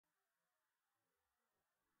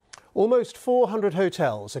Almost 400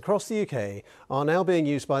 hotels across the UK are now being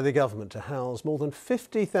used by the government to house more than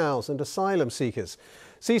 50,000 asylum seekers.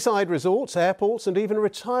 Seaside resorts, airports and even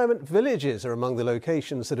retirement villages are among the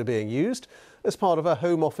locations that are being used as part of a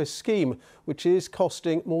Home Office scheme, which is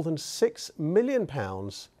costing more than £6 million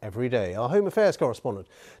every day. Our Home Affairs correspondent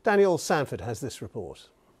Daniel Sanford has this report.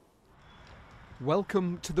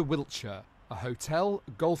 Welcome to the Wiltshire, a hotel,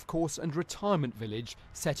 golf course and retirement village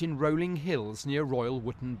set in rolling hills near Royal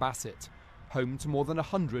Wootton Bassett, home to more than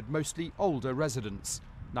 100 mostly older residents,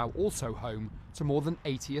 now also home to more than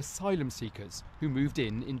 80 asylum seekers who moved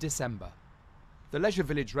in December. The leisure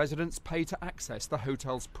village residents pay to access the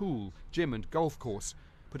hotel's pool, gym and golf course,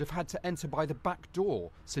 but have had to enter by the back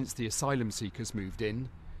door since the asylum seekers moved in.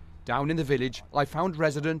 Down in the village, I found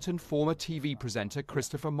resident and former TV presenter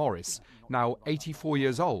Christopher Morris, now 84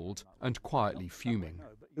 years old and quietly fuming.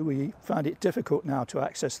 We find it difficult now to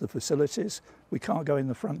access the facilities. We can't go in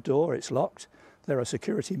the front door, it's locked. There are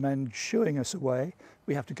security men shooing us away.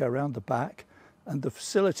 We have to go around the back, and the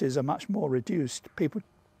facilities are much more reduced. People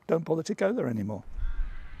don't bother to go there anymore.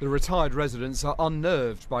 The retired residents are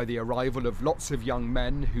unnerved by the arrival of lots of young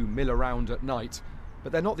men who mill around at night.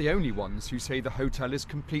 But they're not the only ones who say the hotel is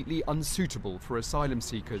completely unsuitable for asylum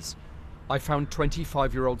seekers. I found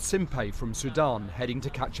 25-year-old Simpay from Sudan heading to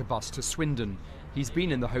catch a bus to Swindon. He's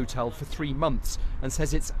been in the hotel for 3 months and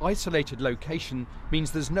says its isolated location means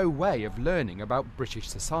there's no way of learning about British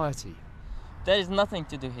society. There is nothing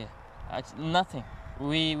to do here, actually, nothing.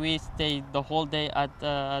 We stay the whole day at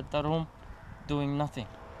the room doing nothing.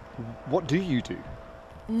 What do you do?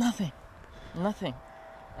 Nothing.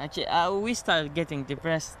 Actually, we started getting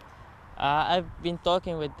depressed. I've been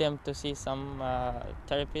talking with them to see some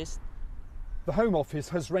therapists. The Home Office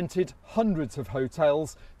has rented hundreds of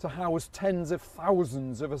hotels to house tens of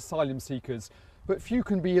thousands of asylum seekers, but few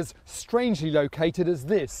can be as strangely located as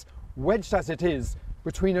this, wedged as it is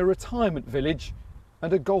between a retirement village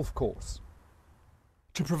and a golf course.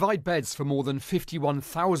 To provide beds for more than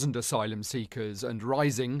 51,000 asylum seekers and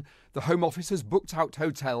rising, the Home Office has booked out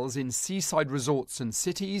hotels in seaside resorts and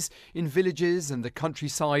cities, in villages and the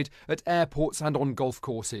countryside, at airports and on golf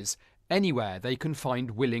courses, anywhere they can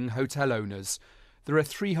find willing hotel owners. There are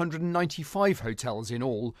 395 hotels in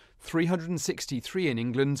all, 363 in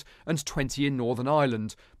England and 20 in Northern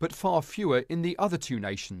Ireland, but far fewer in the other two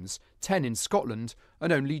nations, 10 in Scotland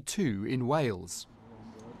and only 2 in Wales.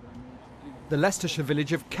 The Leicestershire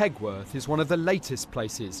village of Kegworth is one of the latest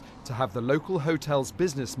places to have the local hotel's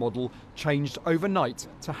business model changed overnight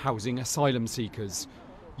to housing asylum seekers.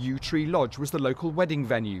 Yew Tree Lodge was the local wedding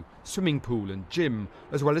venue, swimming pool and gym,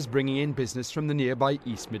 as well as bringing in business from the nearby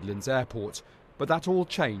East Midlands Airport. But that all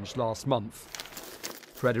changed last month.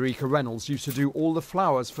 Frederica Reynolds used to do all the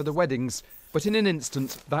flowers for the weddings, but in an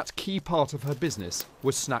instant that key part of her business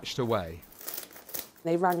was snatched away.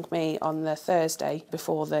 They rang me on the Thursday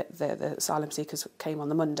before the asylum seekers came on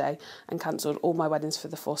the Monday and cancelled all my weddings for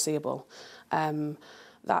the foreseeable.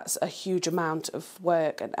 That's a huge amount of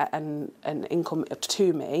work and income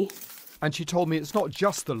to me. And she told me it's not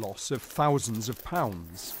just the loss of thousands of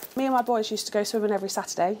pounds. Me and my boys used to go swimming every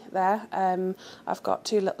Saturday there. I've got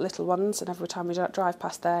 2 little ones, and every time we drive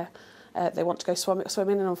past there, they want to go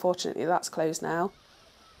swimming, and unfortunately that's closed now.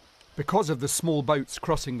 Because of the small boats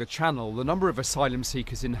crossing the channel, the number of asylum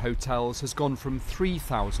seekers in hotels has gone from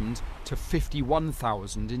 3,000 to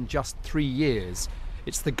 51,000 in just 3 years.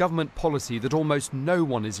 It's the government policy that almost no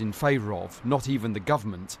one is in favour of, not even the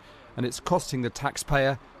government, and it's costing the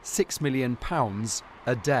taxpayer £6 million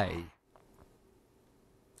a day.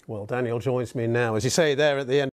 Well, Daniel joins me now, as you say there at the end.